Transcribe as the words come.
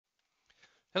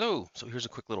Hello, so here's a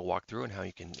quick little walkthrough on how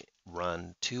you can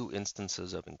run two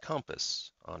instances of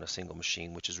Encompass on a single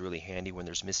machine, which is really handy when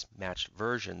there's mismatched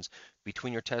versions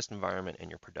between your test environment and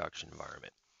your production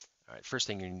environment. All right, first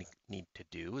thing you need to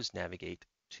do is navigate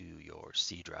to your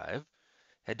C drive,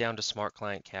 head down to Smart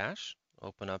Client Cache,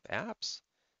 open up Apps,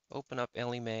 open up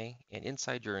LMA, and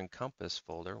inside your Encompass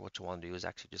folder, what you want to do is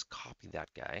actually just copy that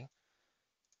guy,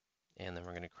 and then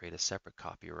we're going to create a separate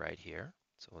copy right here.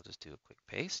 So we'll just do a quick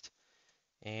paste.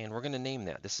 And we're going to name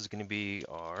that. This is going to be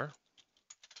our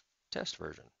test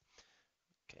version.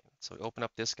 Okay, so we open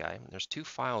up this guy. And there's two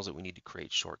files that we need to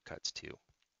create shortcuts to.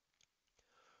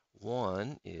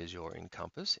 One is your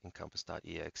Encompass,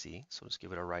 encompass.exe. So just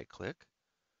give it a right click,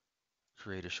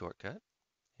 create a shortcut,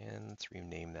 and let's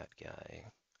rename that guy.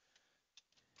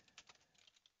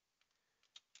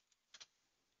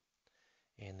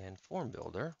 And then Form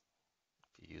Builder,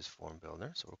 if you use Form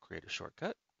Builder, so we'll create a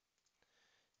shortcut,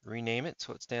 rename it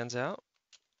so it stands out.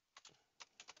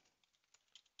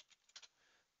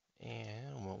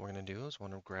 And what we're going to do is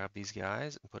want to grab these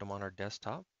guys and put them on our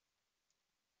desktop.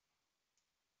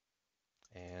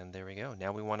 And there we go.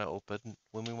 Now we want to open,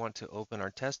 when we want to open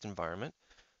our test environment,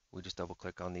 we just double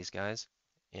click on these guys,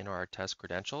 enter our test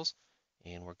credentials,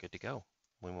 and we're good to go.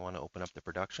 When we want to open up the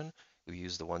production, we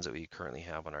use the ones that we currently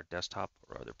have on our desktop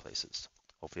or other places.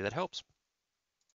 Hopefully that helps.